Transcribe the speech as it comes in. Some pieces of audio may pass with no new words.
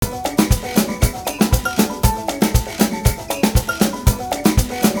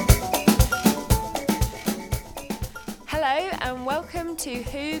to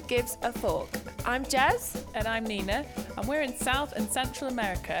Who Gives a Fork. I'm Jez. And I'm Nina, and we're in South and Central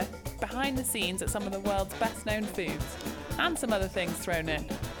America, behind the scenes at some of the world's best known foods, and some other things thrown in.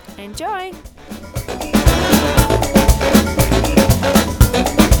 Enjoy!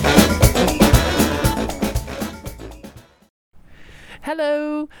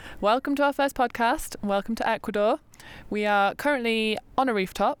 Hello, welcome to our first podcast. Welcome to Ecuador. We are currently on a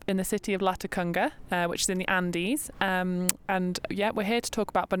rooftop in the city of Latacunga, which is in the Andes. We're here to talk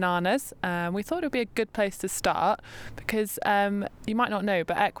about bananas. We thought it would be a good place to start because you might not know,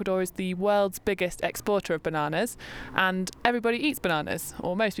 but Ecuador is the world's biggest exporter of bananas, and everybody eats bananas,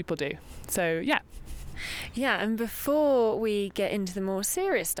 or most people do. So, yeah. Yeah, and before we get into the more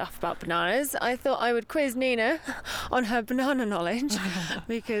serious stuff about bananas, I thought I would quiz Nina on her banana knowledge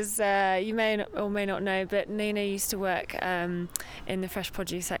because you may or may not know, but Nina used to work in the fresh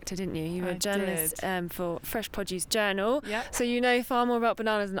produce sector, didn't you? You were a journalist for Fresh Produce Journal, Yep. So you know far more about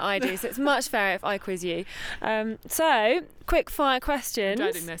bananas than I do, so it's much fairer if I quiz you. So, quick fire questions. I'm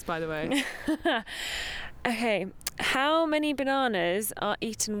dreading this, by the way. Okay, how many bananas are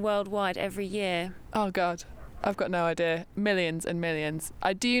eaten worldwide every year? Oh God, I've got no idea. Millions and millions.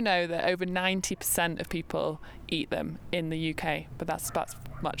 I do know that over 90% of people eat them in the UK, but that's about as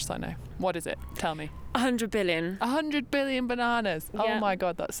much as I know. What is it? Tell me. 100 billion. 100 billion bananas. Yeah. Oh my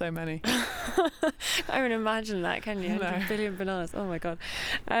God, that's so many. I can imagine that, can you? 100 No. billion bananas. Oh my God.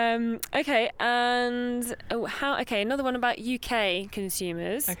 Okay, and another one about UK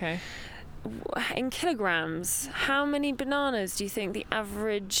consumers. Okay. In kilograms, how many bananas do you think the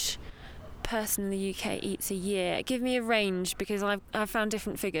average person in the UK eats a year? Give me a range because I've found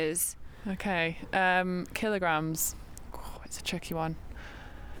different figures. Okay. Kilograms. Oh, it's a tricky one.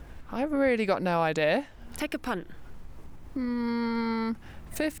 I've really got no idea. Take a punt.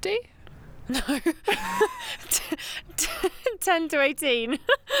 50? No. 10 to 18.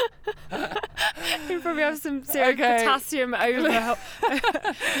 You probably have some serious potassium over. Okay,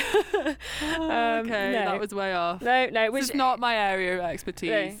 no. that was way off. No, This is not my area of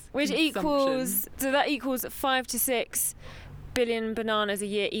expertise. No. Which equals, so that equals 5 to 6 billion bananas a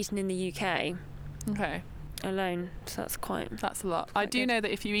year eaten in the UK Okay. alone. So That's a lot. I quite do good. know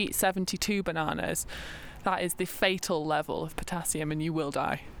that if you eat 72 bananas, that is the fatal level of potassium and you will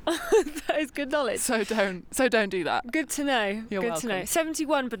die. That is good knowledge. So don't do that. Good to know. You're good to know. welcome.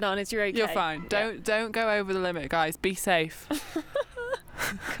 71 bananas, you're okay. You're fine. Don't go over the limit, guys. Be safe.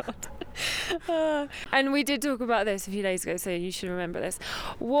 And we did talk about this a few days ago, so you should remember this.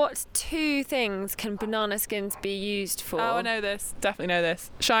 What 2 things can banana skins be used for? Oh, I know this. Definitely know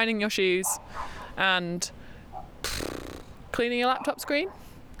this. Shining your shoes and cleaning your laptop screen.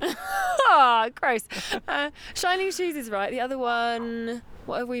 Ah, gross. Shining shoes is right. The other one,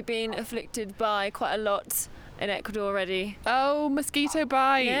 what have we been afflicted by quite a lot in Ecuador already? Oh, mosquito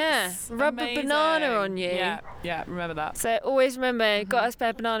bites. Yeah, rub a Amazing. banana on you. Yeah, remember that. So always remember, got a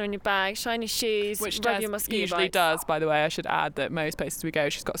spare banana in your bag, shine your shoes, Which rub Jess your mosquito usually bites. does, by the way. I should add that most places we go,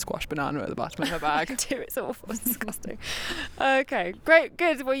 she's got a squash banana at the bottom of her bag. Dear, it's awful. It's disgusting. Okay, great,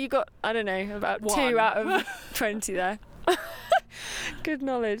 good. Well, you got, I don't know, about 2 1. out of 20 there. Good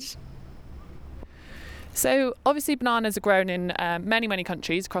knowledge. So obviously bananas are grown in many, many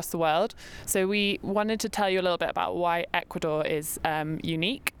countries across the world. So we wanted to tell you a little bit about why Ecuador is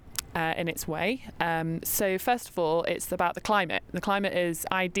unique in its way. So first of all, it's about the climate. The climate is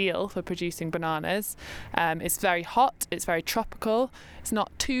ideal for producing bananas. It's very hot, it's very tropical. It's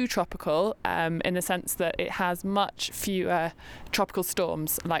not too tropical in the sense that it has much fewer tropical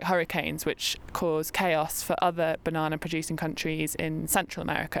storms like hurricanes, which cause chaos for other banana producing countries in Central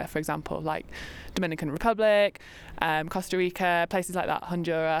America, for example, like Dominican Republic, Costa Rica, places like that,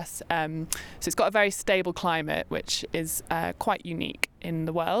 Honduras. So it's got a very stable climate, which is quite unique in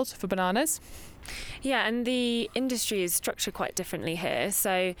the world for bananas. Yeah, and the industry is structured quite differently here.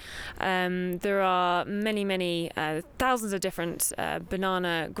 So there are many, thousands of different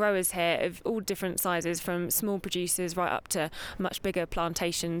banana growers here of all different sizes, from small producers right up to much bigger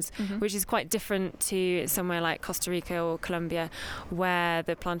plantations, which is quite different to somewhere like Costa Rica or Colombia, where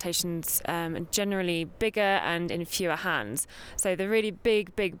the plantations are generally bigger and in fewer hands. So the really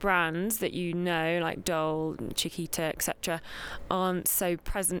big brands that you know, like Dole, Chiquita, etc., aren't so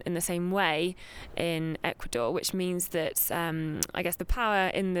present in the same way in Ecuador, which means that I guess the power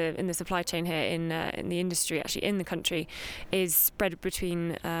in the supply chain here in the industry, actually in the country, is spread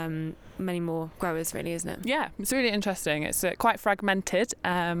between many more growers, really, isn't it? Yeah, it's really interesting. It's quite fragmented,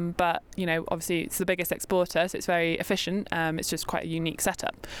 but obviously it's the biggest exporter, so it's very efficient. It's just quite a unique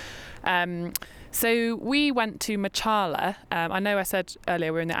setup. So we went to Machala. I know I said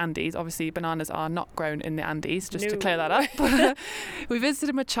earlier we're in the Andes. Obviously, bananas are not grown in the Andes, just to clear that up. We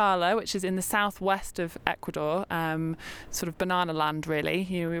visited Machala, which is in the southwest of Ecuador, sort of banana land, really.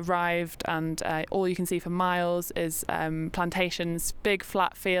 We arrived and all you can see for miles is plantations, big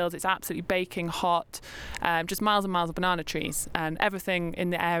flat fields. It's absolutely baking hot, just miles and miles of banana trees. And everything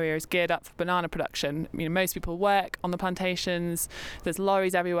in the area is geared up for banana production. Most people work on the plantations. There's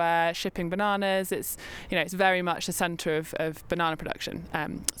lorries everywhere shipping bananas. It's very much the centre of banana production.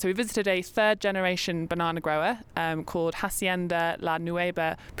 So we visited a third generation banana grower called Hacienda La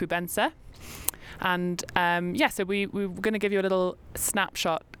Nueva Pubense. And so we were going to give you a little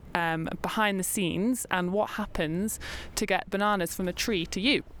snapshot behind the scenes and what happens to get bananas from a tree to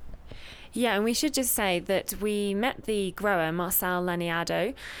you. Yeah, and we should just say that we met the grower, Marcel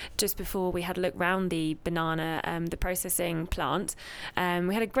Laniado, just before we had a look round the banana, the processing plant.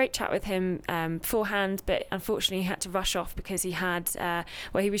 We had a great chat with him beforehand, but unfortunately he had to rush off because he had,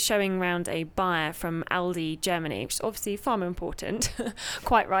 he was showing around a buyer from Aldi, Germany, which is obviously far more important,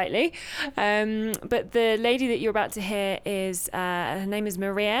 quite rightly. But the lady that you're about to hear her name is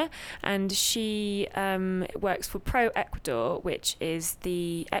Maria, and she works for Pro Ecuador, which is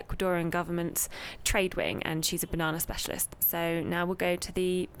the Ecuadorian government's trade wing, and she's a banana specialist. So now we'll go to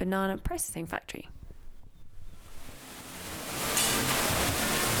the banana processing factory.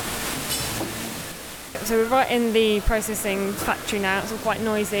 So we're right in the processing factory now. It's all quite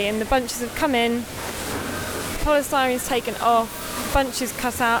noisy, and the bunches have come in, polystyrene's taken off, bunches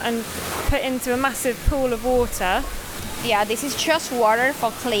cut out and put into a massive pool of water. Yeah, this is just water for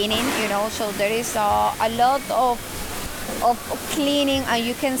cleaning, so there is a lot of cleaning, and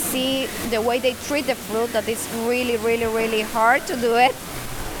you can see the way they treat the fruit, that is really, really, really hard to do it.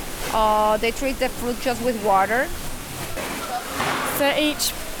 They treat the fruit just with water. So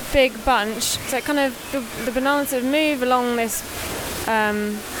each big bunch, so kind of the bananas sort of move along this,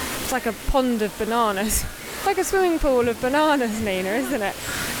 it's like a pond of bananas. It's like a swimming pool of bananas, Nina, isn't it?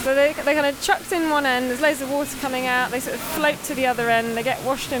 So they're kind of chucked in one end, there's loads of water coming out, they sort of float to the other end, they get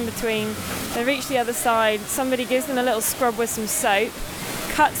washed in between, they reach the other side, somebody gives them a little scrub with some soap,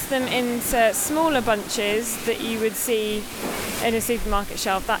 cuts them into smaller bunches that you would see in a supermarket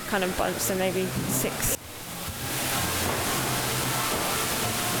shelf, that kind of bunch, so maybe 6.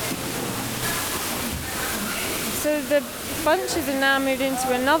 So the bunches are now moved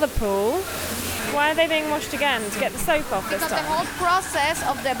into another pool. Why are they being washed again? To get the soap off this time? Because the whole process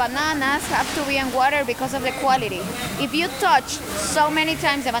of the bananas have to be in water because of the quality. If you touch so many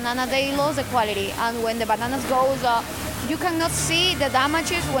times the banana, they lose the quality. And when the bananas goes, you cannot see the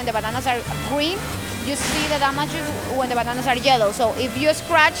damages when the bananas are green. You see the damages when the bananas are yellow. So if you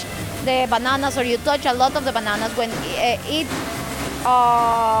scratch the bananas or you touch a lot of the bananas, when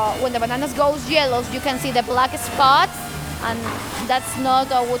the bananas goes yellow, you can see the black spots, and that's not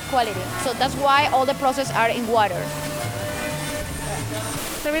a good quality. So that's why all the process are in water.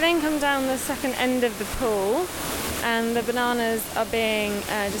 So we then come down the second end of the pool, and the bananas are being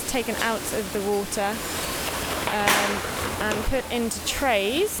just taken out of the water and put into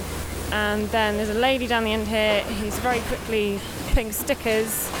trays. And then there's a lady down the end here who's very quickly putting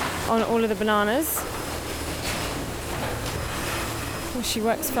stickers on all of the bananas. Oh, she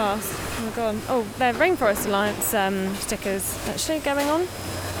works fast. Oh my god. Oh, they're Rainforest Alliance stickers actually going on.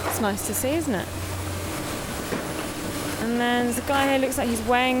 It's nice to see, isn't it? And then there's a guy here, looks like he's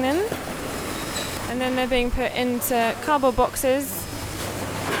weighing them. And then they're being put into cardboard boxes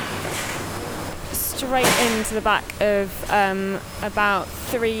straight into the back of about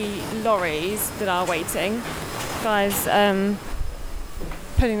 3 lorries that are waiting. Guys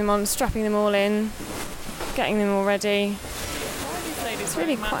putting them on, strapping them all in, getting them all ready. It's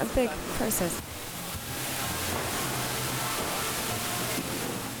really quite a big process.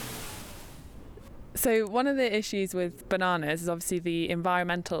 So one of the issues with bananas is obviously the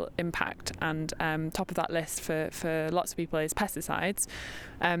environmental impact, and top of that list for lots of people is pesticides.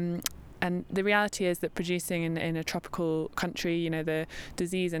 And the reality is that producing in a tropical country, the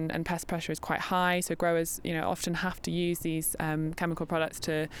disease and pest pressure is quite high, so growers often have to use these chemical products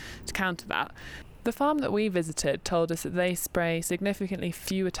to counter that. The farm that we visited told us that they spray significantly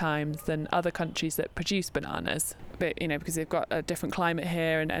fewer times than other countries that produce bananas, but because they've got a different climate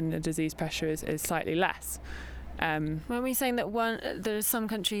here and the disease pressure is slightly less. Weren't we saying that there are some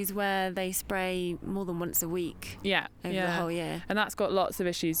countries where they spray more than once a week over the whole year? And that's got lots of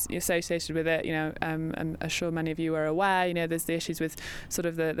issues associated with it. I'm sure many of you are aware, there's the issues with sort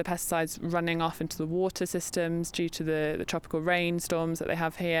of the pesticides running off into the water systems due to the tropical rainstorms that they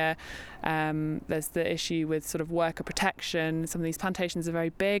have here. There's the issue with sort of worker protection. Some of these plantations are very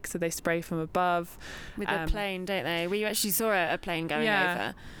big, so they spray from above. With a plane, don't they? We actually saw a plane going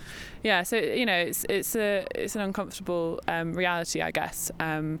over. Yeah, so it's an uncomfortable reality, I guess,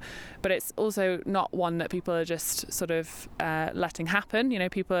 but it's also not one that people are just sort of letting happen.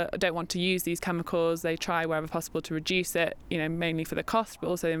 People don't want to use these chemicals. They try wherever possible to reduce it, mainly for the cost, but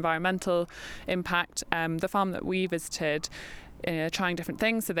also the environmental impact. The farm that we visited, trying different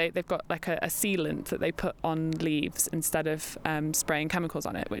things, so they've got like a sealant that they put on leaves instead of spraying chemicals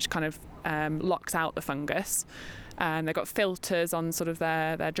on it, which kind of locks out the fungus. And they've got filters on sort of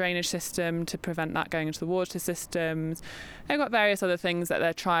their drainage system to prevent that going into the water systems. They've got various other things that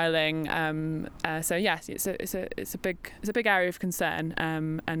they're trialling. So yes, it's a big area of concern,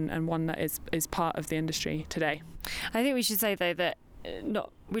 and one that is part of the industry today. I think we should say though that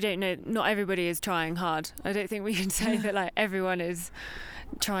not everybody is trying hard. I don't think we can say that like everyone is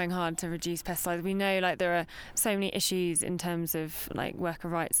trying hard to reduce pesticides. We know like there are so many issues in terms of like worker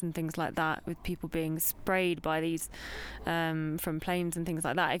rights and things like that, with people being sprayed by these from planes and things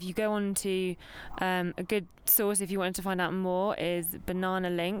like that. If you go on to a good source, if you wanted to find out more, is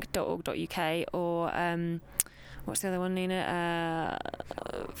bananalink.org.uk, or what's the other one, Nina?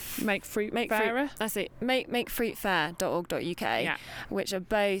 Make Fruit Fairer. That's it. Makefruitfair.org.uk, which are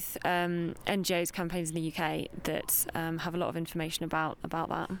both NGOs, campaigns in the UK that have a lot of information about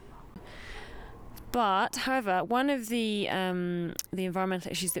that. But, however, one of the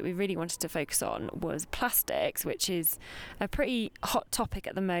environmental issues that we really wanted to focus on was plastics, which is a pretty hot topic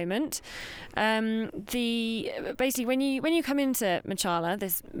at the moment. Basically, when you come into Machala,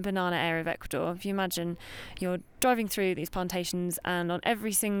 this banana area of Ecuador, if you imagine you're driving through these plantations, and on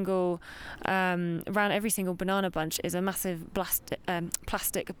every single around every single banana bunch is a massive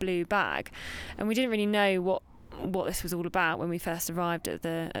plastic blue bag, and we didn't really know what this was all about when we first arrived at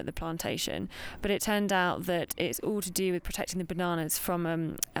the plantation, but it turned out that it's all to do with protecting the bananas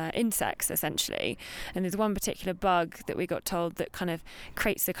from insects, essentially. And there's one particular bug that we got told that kind of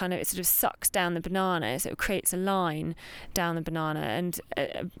creates it sort of sucks down the banana, so it creates a line down the banana, and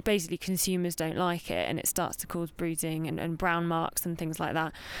basically consumers don't like it, and it starts to cause bruising and brown marks and things like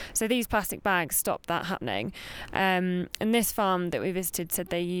that. So these plastic bags stopped that happening, and this farm that we visited said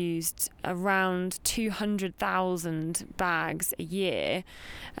they used around 200,000 bags a year,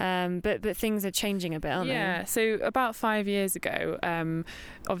 but things are changing a bit, aren't they? Yeah, so about 5 years ago,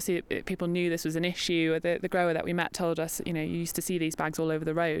 obviously people knew this was an issue. The grower that we met told us, you used to see these bags all over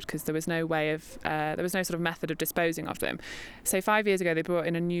the road because there was no way of, there was no sort of method of disposing of them. So 5 years ago they brought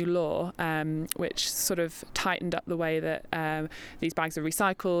in a new law which sort of tightened up the way that these bags are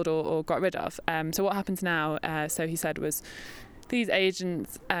recycled or got rid of. So what happens now, so he said, was these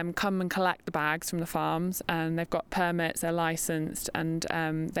agents come and collect the bags from the farms, and they've got permits, they're licensed, and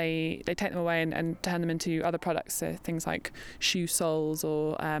they take them away and turn them into other products, so things like shoe soles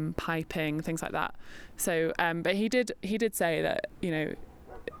or piping, things like that. So, but he did say that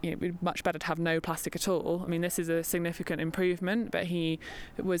it'd be much better to have no plastic at all. I mean, this is a significant improvement, but he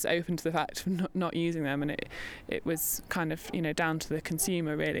was open to the fact of not using them, and it was kind of down to the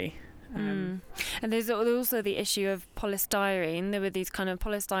consumer, really. And there's also the issue of polystyrene. There were these kind of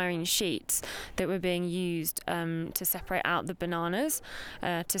polystyrene sheets that were being used to separate out the bananas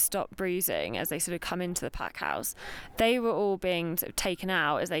to stop bruising as they sort of come into the pack house. They were all being sort of taken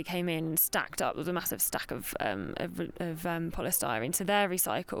out as they came in, stacked up. There was a massive stack of polystyrene, so they're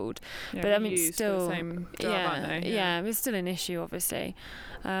recycled. Yeah, but I mean, it's still the same job, aren't they? Yeah, it's still an issue, obviously.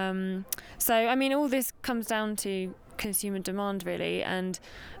 So I mean, all this comes down to consumer demand, really. And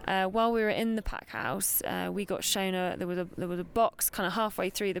while we were in the pack house, we got shown there was a box kind of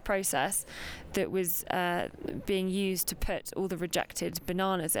halfway through the process that was being used to put all the rejected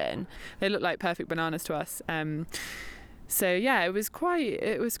bananas in. They look like perfect bananas to us. So yeah, it was quite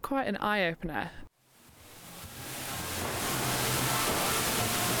an eye opener.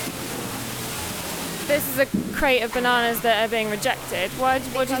 This is a crate of bananas that are being rejected. What do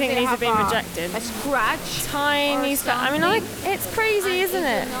you think these are being rejected? A scratch. Tiny scratch. I mean, it's crazy, isn't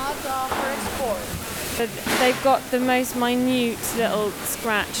it? Not for export. But they've got the most minute little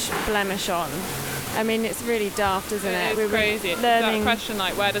scratch blemish on. I mean, it's really daft, isn't it? It's crazy. That question,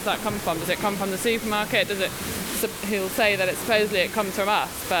 like, where does that come from? Does it come from the supermarket? He'll say that supposedly it comes from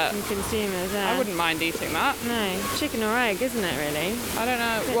us, but from consumers. Yeah. I wouldn't mind eating that. No, chicken or egg, isn't it? Really. I don't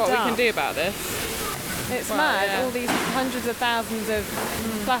know what we can do about this. It's Well, mad, yeah. all these hundreds of thousands of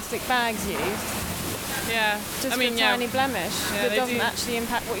plastic bags used, Yeah. just I mean, for a yeah. tiny blemish Yeah, that they doesn't do. actually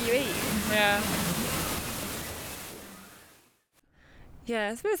impact what you eat. Yeah.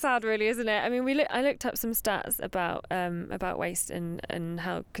 Yeah, it's a bit sad, really, isn't it? I mean, I looked up some stats about waste and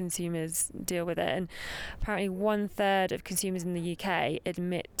how consumers deal with it, and apparently 1/3 of consumers in the UK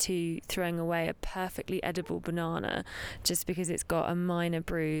admit to throwing away a perfectly edible banana just because it's got a minor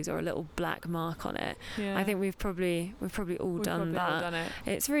bruise or a little black mark on it. Yeah. I think we've probably all We've done probably all that. done it.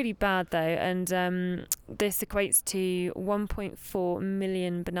 It's really bad though, and this equates to 1.4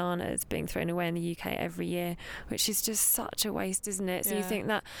 million bananas being thrown away in the UK every year, which is just such a waste, isn't it? So you Yeah. think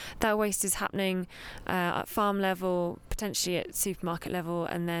that waste is happening at farm level, potentially at supermarket level,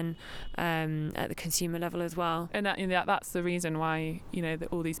 and then at the consumer level as well. And that's the reason why,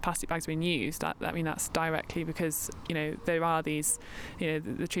 all these plastic bags are being used. I mean, that's directly because, there are these,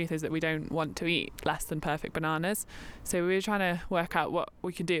 the truth is that we don't want to eat less than perfect bananas. So we were trying to work out what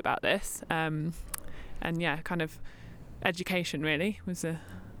we can do about this. And yeah, kind of education really was a...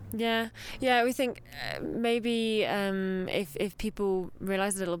 Yeah, we think maybe if people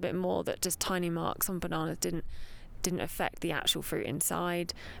realise a little bit more that just tiny marks on bananas didn't affect the actual fruit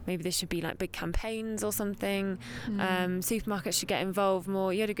inside, maybe there should be like big campaigns or something. Supermarkets should get involved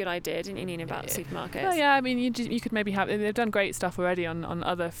more. You had a good idea, didn't you, Nina, about supermarkets? Well, yeah, I mean, you could maybe have... They've done great stuff already on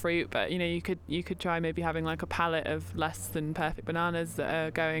other fruit, but, you could try maybe having like a pallet of less than perfect bananas that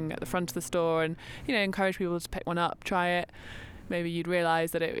are going at the front of the store and, encourage people to pick one up, try it. Maybe you'd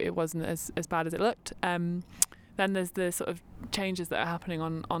realise that it wasn't as bad as it looked. Then there's the sort of changes that are happening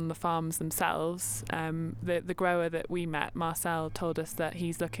on the farms themselves. The grower that we met, Marcel, told us that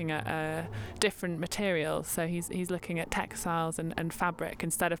he's looking at different materials. So he's looking at textiles and fabric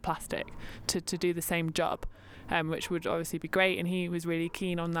instead of plastic to do the same job. Which would obviously be great, and he was really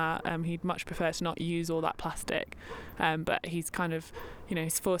keen on that. He'd much prefer to not use all that plastic, but he's kind of,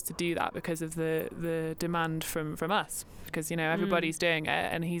 he's forced to do that because of the demand from us, because everybody's doing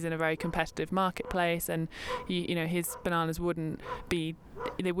it, and he's in a very competitive marketplace, and his bananas wouldn't be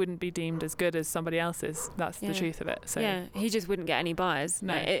deemed as good as somebody else's. That's the truth of it. So yeah, he just wouldn't get any buyers.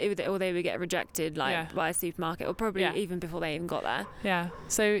 No. Or they would get rejected by a supermarket, or probably even before they even got there. Yeah.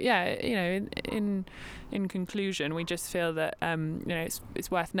 So yeah, in conclusion, we just feel that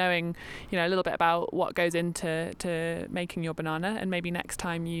it's worth knowing a little bit about what goes into making your banana, and maybe next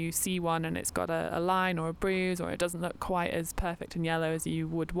time you see one and it's got a line or a bruise, or it doesn't look quite as perfect and yellow as you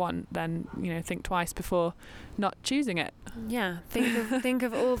would want, then think twice before not choosing it. Yeah, think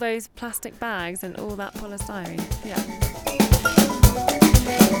of all those plastic bags and all that polystyrene. Yeah.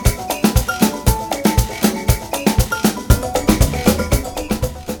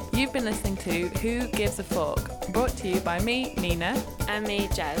 You've been listening to Who Gives a Fork, brought to you by me, Nina. And me,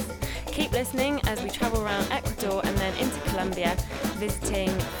 Jez. Keep listening as we travel around Ecuador and then into Colombia, visiting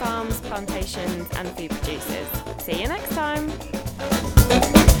farms, plantations and food producers. See you next time.